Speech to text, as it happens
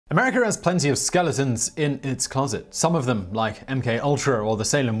America has plenty of skeletons in its closet. Some of them, like MK Ultra or the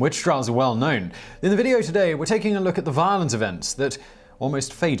Salem witch trials, are well known. In the video today, we're taking a look at the violent events that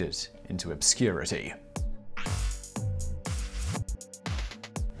almost faded into obscurity.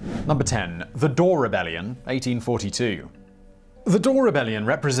 Number 10. The Dorr Rebellion, 1842. The Dorr Rebellion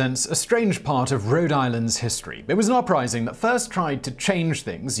represents a strange part of Rhode Island's history. It was an uprising that first tried to change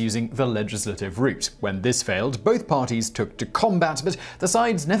things using the legislative route. When this failed, both parties took to combat, but the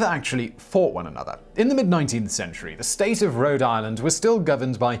sides never actually fought one another. In the mid-19th century, the state of Rhode Island was still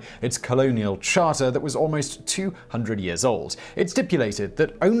governed by its colonial charter that was almost 200 years old. It stipulated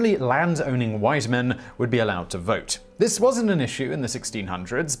that only land-owning white men would be allowed to vote. This wasn't an issue in the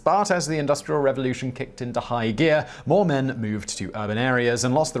 1600s, but as the Industrial Revolution kicked into high gear, more men moved to urban areas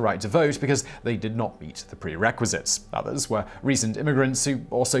and lost the right to vote because they did not meet the prerequisites. Others were recent immigrants who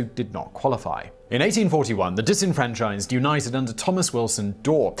also did not qualify. In 1841, the disenfranchised united under Thomas Wilson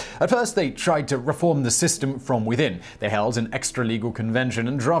Dorr. At first, they tried to reform the system from within. They held an extra-legal convention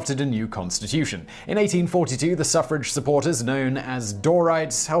and drafted a new constitution. In 1842, the suffrage supporters, known as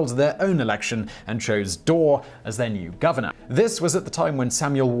Dorrites, held their own election and chose Dorr as their new governor. This was at the time when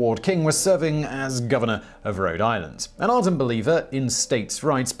Samuel Ward King was serving as governor of Rhode Island. An ardent believer in states'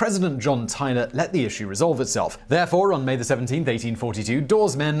 rights, President John Tyler let the issue resolve itself. Therefore, on May 17, 1842,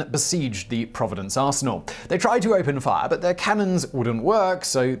 Dorr's men besieged the Providence Arsenal. They tried to open fire, but their cannons wouldn't work,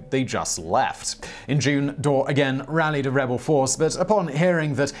 so they just left. In June, Dorr again rallied a rebel force, but upon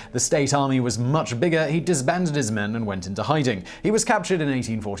hearing that the state army was much bigger, he disbanded his men and went into hiding. He was captured in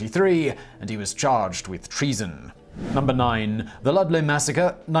 1843, and he was charged with treason. Number 9. The Ludlow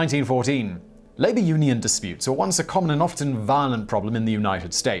Massacre, 1914. Labor union disputes were once a common and often violent problem in the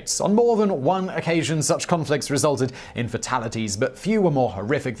United States. On more than one occasion, such conflicts resulted in fatalities, but few were more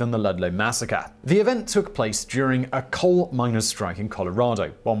horrific than the Ludlow Massacre. The event took place during a coal miners' strike in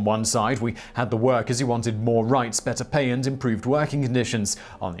Colorado. On one side, we had the workers who wanted more rights, better pay, and improved working conditions.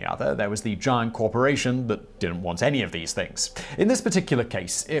 On the other, there was the giant corporation that didn't want any of these things. In this particular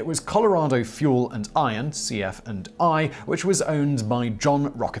case, it was Colorado Fuel and Iron, CF&I, which was owned by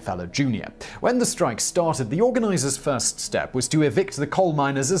John Rockefeller Jr. When the strike started, the organizers' first step was to evict the coal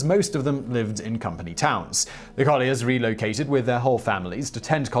miners, as most of them lived in company towns. The colliers relocated with their whole families to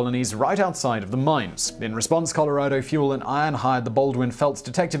tent colonies right outside of the mines. In response, Colorado Fuel and Iron hired the Baldwin Felts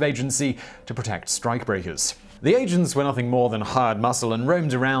Detective Agency to protect strikebreakers. The agents were nothing more than hired muscle and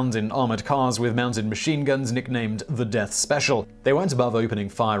roamed around in armored cars with mounted machine guns nicknamed the Death Special. They went above opening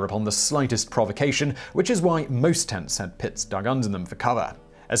fire upon the slightest provocation, which is why most tents had pits dug under them for cover.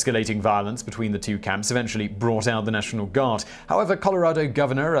 Escalating violence between the two camps eventually brought out the National Guard. However, Colorado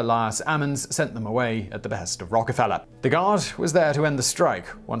Governor Elias Ammons sent them away at the behest of Rockefeller. The Guard was there to end the strike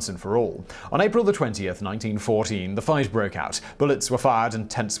once and for all. On April 20th, 1914, the fight broke out. Bullets were fired and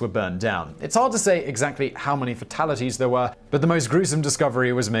tents were burned down. It's hard to say exactly how many fatalities there were, but the most gruesome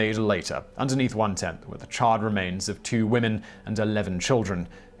discovery was made later. Underneath one tent were the charred remains of 2 women and 11 children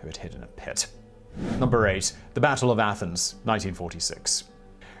who had hid in a pit. Number 8. The Battle of Athens, 1946.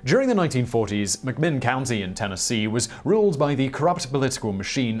 During the 1940s, McMinn County in Tennessee was ruled by the corrupt political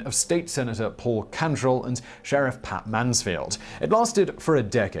machine of State Senator Paul Cantrell and Sheriff Pat Mansfield. It lasted for a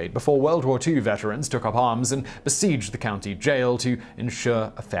decade before World War II veterans took up arms and besieged the county jail to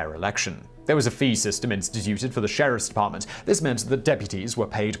ensure a fair election. There was a fee system instituted for the sheriff's department. This meant that deputies were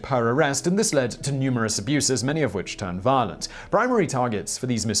paid per arrest, and this led to numerous abuses, many of which turned violent. Primary targets for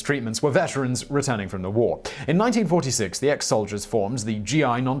these mistreatments were veterans returning from the war. In 1946, the ex-soldiers formed the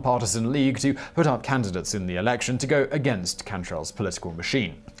GI Nonpartisan League to put up candidates in the election to go against Cantrell's political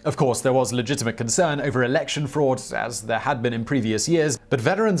machine. Of course, there was legitimate concern over election fraud, as there had been in previous years, but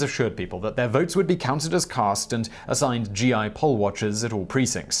veterans assured people that their votes would be counted as cast and assigned GI poll watchers at all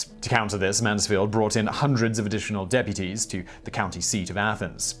precincts. To counter this, Mansfield brought in hundreds of additional deputies to the county seat of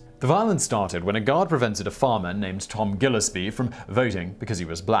Athens. The violence started when a guard prevented a farmer named Tom Gillespie from voting because he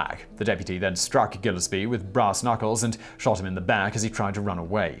was black. The deputy then struck Gillespie with brass knuckles and shot him in the back as he tried to run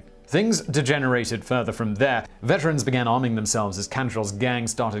away. Things degenerated further from there. Veterans began arming themselves as Cantrell's gang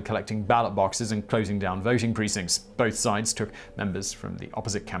started collecting ballot boxes and closing down voting precincts. Both sides took members from the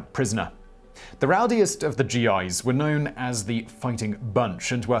opposite camp prisoner. The rowdiest of the GIs were known as the Fighting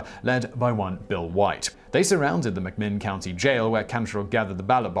Bunch and were led by one Bill White. They surrounded the McMinn County Jail, where Cantrell gathered the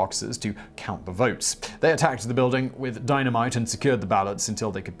ballot boxes to count the votes. They attacked the building with dynamite and secured the ballots until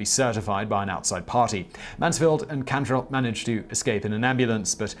they could be certified by an outside party. Mansfield and Cantrell managed to escape in an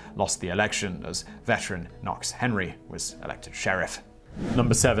ambulance, but lost the election as veteran Knox Henry was elected sheriff.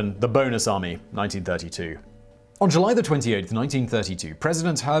 Number 7. The Bonus Army, 1932. On July 28, 1932,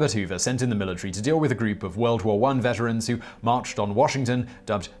 President Herbert Hoover sent in the military to deal with a group of World War I veterans who marched on Washington,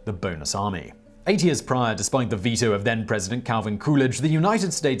 dubbed the Bonus Army. 8 years prior, despite the veto of then-President Calvin Coolidge, the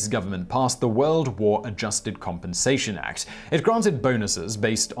United States government passed the World War Adjusted Compensation Act. It granted bonuses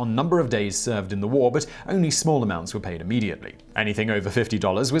based on number of days served in the war, but only small amounts were paid immediately. Anything over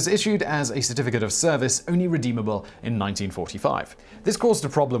 $50 was issued as a certificate of service, only redeemable in 1945. This caused a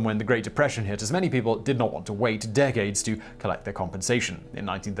problem when the Great Depression hit, as many people did not want to wait decades to collect their compensation. In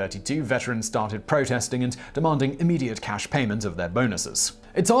 1932, veterans started protesting and demanding immediate cash payment of their bonuses.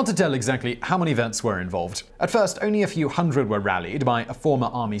 It's hard to tell exactly how many vets were involved. At first, only a few hundred were rallied by a former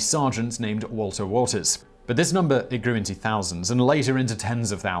Army sergeant named Walter Waters. But this number, it grew into thousands and later into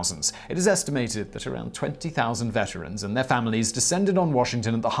tens of thousands. It is estimated that around 20,000 veterans and their families descended on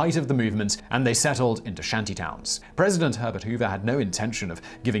Washington at the height of the movement, and they settled into shantytowns. President Herbert Hoover had no intention of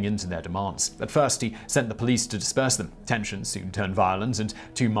giving in to their demands. At first, he sent the police to disperse them. Tensions soon turned violent and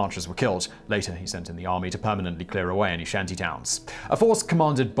 2 marchers were killed. Later, he sent in the army to permanently clear away any shantytowns. A force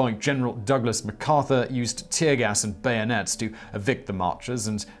commanded by General Douglas MacArthur used tear gas and bayonets to evict the marchers,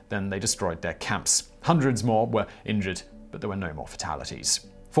 and then they destroyed their camps. Hundreds more were injured, but there were no more fatalities.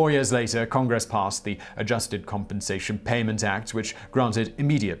 4 years later, Congress passed the Adjusted Compensation Payment Act, which granted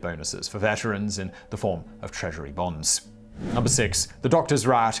immediate bonuses for veterans in the form of Treasury bonds. Number 6. The Doctors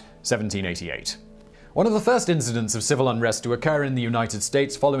Riot, 1788. One of the first incidents of civil unrest to occur in the United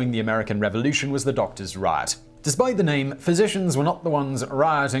States following the American Revolution was the Doctors Riot. Despite the name, physicians were not the ones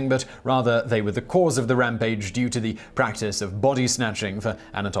rioting, but rather they were the cause of the rampage due to the practice of body snatching for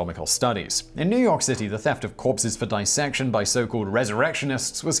anatomical studies. In New York City, the theft of corpses for dissection by so-called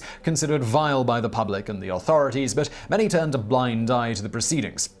resurrectionists was considered vile by the public and the authorities, but many turned a blind eye to the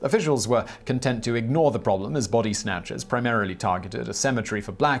proceedings. Officials were content to ignore the problem, as body snatchers primarily targeted a cemetery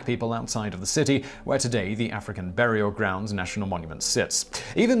for black people outside of the city, where today the African Burial Ground National Monument sits.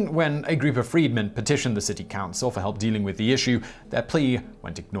 Even when a group of freedmen petitioned the city council for help dealing with the issue, their plea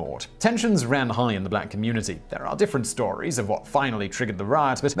went ignored. Tensions ran high in the black community. There are different stories of what finally triggered the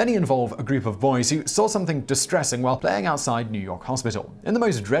riot, but many involve a group of boys who saw something distressing while playing outside New York Hospital. In the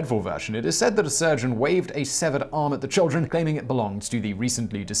most dreadful version, it is said that a surgeon waved a severed arm at the children, claiming it belonged to the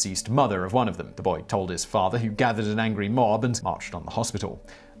recently deceased mother of one of them. The boy told his father, who gathered an angry mob and marched on the hospital.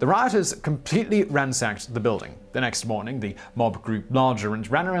 The rioters completely ransacked the building. The next morning, the mob grew larger and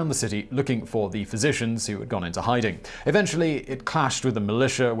ran around the city looking for the physicians who had gone into hiding. Eventually, it clashed with the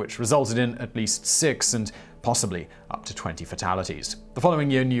militia, which resulted in at least 6 and possibly up to 20 fatalities. The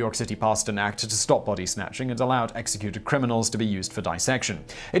following year, New York City passed an act to stop body snatching and allowed executed criminals to be used for dissection.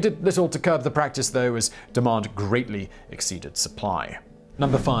 It did little to curb the practice, though, as demand greatly exceeded supply.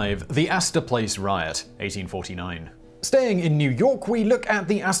 Number 5. The Astor Place Riot, 1849. Staying in New York, we look at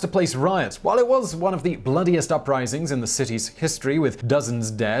the Astor Place Riot. While it was one of the bloodiest uprisings in the city's history, with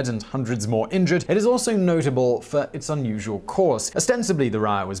dozens dead and hundreds more injured, it is also notable for its unusual course. Ostensibly, the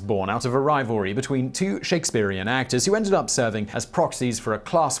riot was born out of a rivalry between 2 Shakespearean actors who ended up serving as proxies for a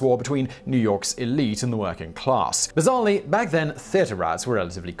class war between New York's elite and the working class. Bizarrely, back then, theater riots were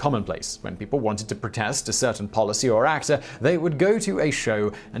relatively commonplace. When people wanted to protest a certain policy or actor, they would go to a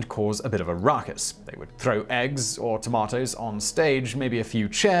show and cause a bit of a ruckus. They would throw eggs or tomatoes on stage, maybe a few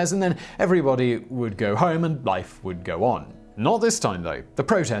chairs, and then everybody would go home and life would go on. Not this time, though. The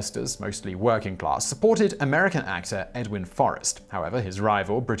protesters, mostly working class, supported American actor Edwin Forrest. However, his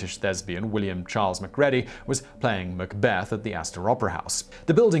rival, British thespian William Charles Macready, was playing Macbeth at the Astor Opera House.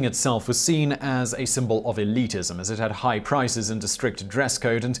 The building itself was seen as a symbol of elitism, as it had high prices and a strict dress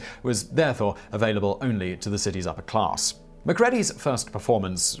code, and was therefore available only to the city's upper class. Macready's first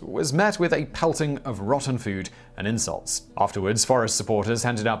performance was met with a pelting of rotten food and insults. Afterwards, Forrest supporters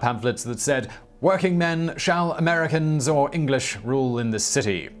handed out pamphlets that said, "Working men, shall Americans or English rule in this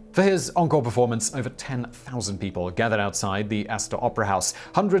city?" For his encore performance, over 10,000 people gathered outside the Astor Opera House.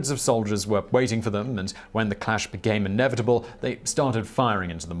 Hundreds of soldiers were waiting for them, and when the clash became inevitable, they started firing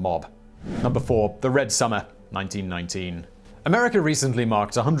into the mob. Number 4. The Red Summer, 1919. America recently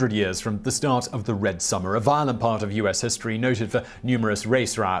marked 100 years from the start of the Red Summer, a violent part of US history noted for numerous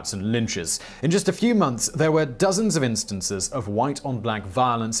race riots and lynches. In just a few months, there were dozens of instances of white-on-black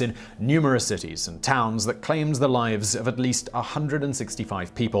violence in numerous cities and towns that claimed the lives of at least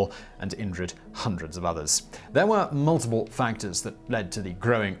 165 people and injured hundreds of others. There were multiple factors that led to the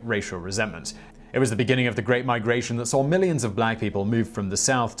growing racial resentment. It was the beginning of the Great Migration that saw millions of black people move from the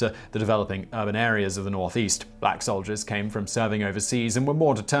South to the developing urban areas of the Northeast. Black soldiers came from serving overseas and were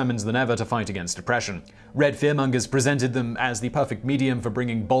more determined than ever to fight against oppression. Red fearmongers presented them as the perfect medium for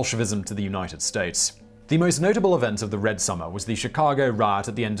bringing Bolshevism to the United States. The most notable event of the Red Summer was the Chicago riot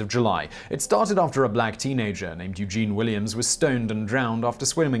at the end of July. It started after a black teenager named Eugene Williams was stoned and drowned after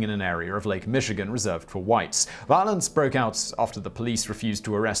swimming in an area of Lake Michigan reserved for whites. Violence broke out after the police refused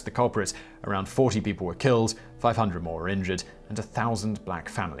to arrest the culprit. Around 40 people were killed, 500 more were injured, and 1,000 black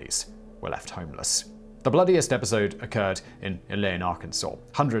families were left homeless. The bloodiest episode occurred in Elaine, Arkansas.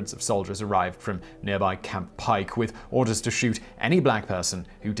 Hundreds of soldiers arrived from nearby Camp Pike with orders to shoot any black person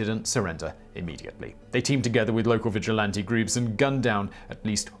who didn't surrender immediately. They teamed together with local vigilante groups and gunned down at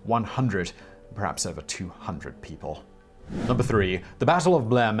least 100, perhaps over 200 people. Number 3. The Battle of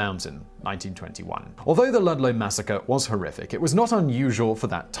Blair Mountain, 1921. Although the Ludlow Massacre was horrific, it was not unusual for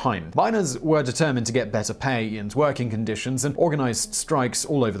that time. Miners were determined to get better pay and working conditions and organized strikes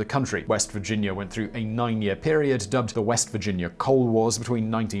all over the country. West Virginia went through a 9-year period dubbed the West Virginia Coal Wars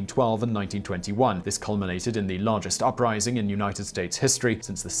between 1912 and 1921. This culminated in the largest uprising in United States history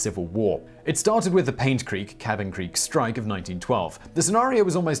since the Civil War. It started with the Paint Creek, Cabin Creek strike of 1912. The scenario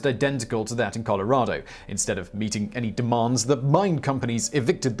was almost identical to that in Colorado. Instead of meeting any demands, the mine companies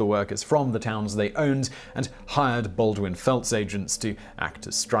evicted the workers from the towns they owned and hired Baldwin Felts agents to act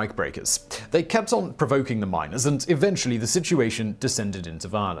as strikebreakers. They kept on provoking the miners, and eventually the situation descended into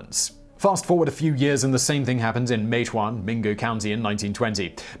violence. Fast forward a few years and the same thing happened in Matewan, Mingo County in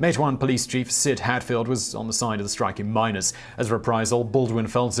 1920. Matewan Police Chief Sid Hatfield was on the side of the striking miners. As a reprisal, Baldwin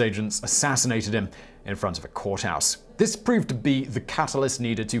Felts agents assassinated him in front of a courthouse. This proved to be the catalyst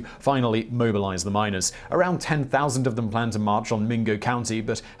needed to finally mobilize the miners. Around 10,000 of them planned to march on Mingo County,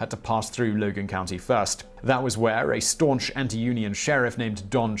 but had to pass through Logan County first. That was where a staunch anti-union sheriff named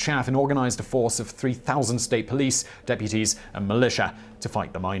Don Chaffin organized a force of 3,000 state police, deputies, and militia to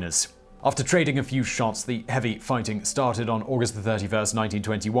fight the miners. After trading a few shots, the heavy fighting started on August 31,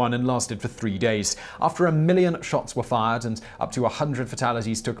 1921 and lasted for 3 days. After 1 million shots were fired and up to 100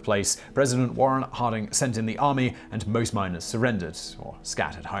 fatalities took place, President Warren Harding sent in the army and most miners surrendered or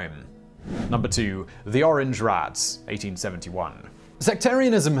scattered home. Number 2. The Orange Riots, 1871.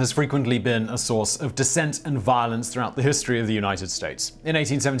 Sectarianism has frequently been a source of dissent and violence throughout the history of the United States. In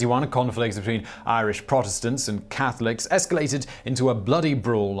 1871, a conflict between Irish Protestants and Catholics escalated into a bloody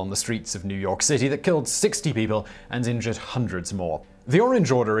brawl on the streets of New York City that killed 60 people and injured hundreds more. The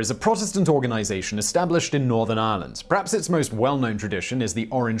Orange Order is a Protestant organization established in Northern Ireland. Perhaps its most well-known tradition is the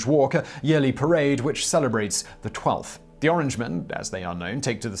Orange Walk, a yearly parade which celebrates the 12th. The Orangemen, as they are known,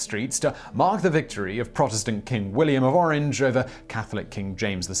 take to the streets to mark the victory of Protestant King William of Orange over Catholic King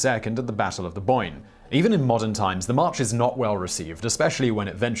James II at the Battle of the Boyne. Even in modern times, the march is not well received, especially when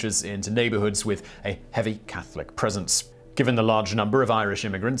it ventures into neighborhoods with a heavy Catholic presence. Given the large number of Irish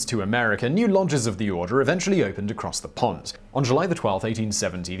immigrants to America, new lodges of the order eventually opened across the pond. On July 12,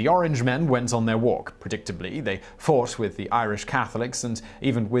 1870, the Orange Men went on their walk. Predictably, they fought with the Irish Catholics, and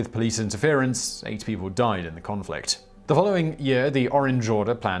even with police interference, 8 people died in the conflict. The following year, the Orange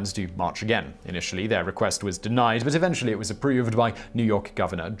Order planned to march again. Initially, their request was denied, but eventually it was approved by New York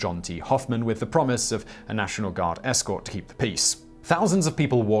Governor John T. Hoffman with the promise of a National Guard escort to keep the peace. Thousands of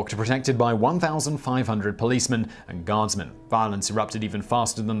people walked, protected by 1,500 policemen and guardsmen. Violence erupted even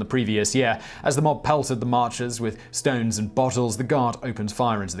faster than the previous year. As the mob pelted the marchers with stones and bottles, the guard opened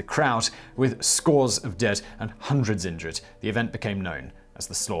fire into the crowd. With scores of dead and hundreds injured, the event became known as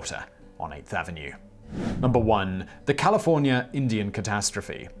the Slaughter on 8th Avenue. Number 1. The California Indian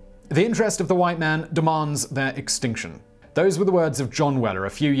Catastrophe. The interest of the white man demands their extinction. Those were the words of John Weller a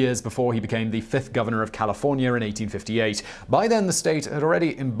few years before he became the 5th governor of California in 1858. By then, the state had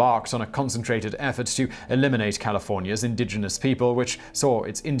already embarked on a concentrated effort to eliminate California's indigenous people, which saw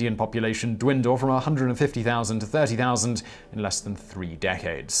its Indian population dwindle from 150,000 to 30,000 in less than 3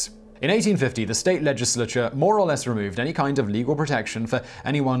 decades. In 1850, the state legislature more or less removed any kind of legal protection for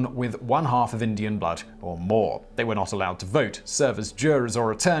anyone with 1/2 of Indian blood or more. They were not allowed to vote, serve as jurors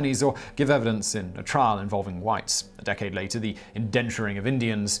or attorneys, or give evidence in a trial involving whites. A decade later, the indenturing of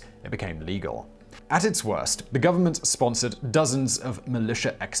Indians, it became legal. At its worst, the government sponsored dozens of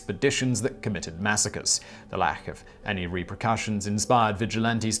militia expeditions that committed massacres. The lack of any repercussions inspired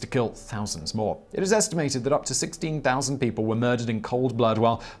vigilantes to kill thousands more. It is estimated that up to 16,000 people were murdered in cold blood,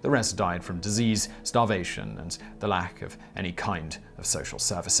 while the rest died from disease, starvation, and the lack of any kind of social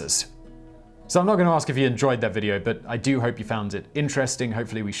services. So I'm not going to ask if you enjoyed that video, but I do hope you found it interesting.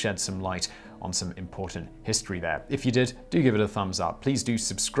 Hopefully we shed some light on some important history there. If you did, do give it a thumbs up. Please do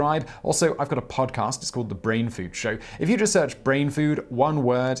subscribe. Also, I've got a podcast. It's called The BrainFood Show. If you just search BrainFood, one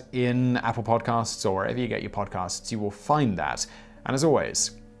word, in Apple Podcasts or wherever you get your podcasts, you will find that. And as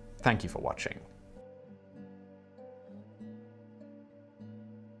always, thank you for watching.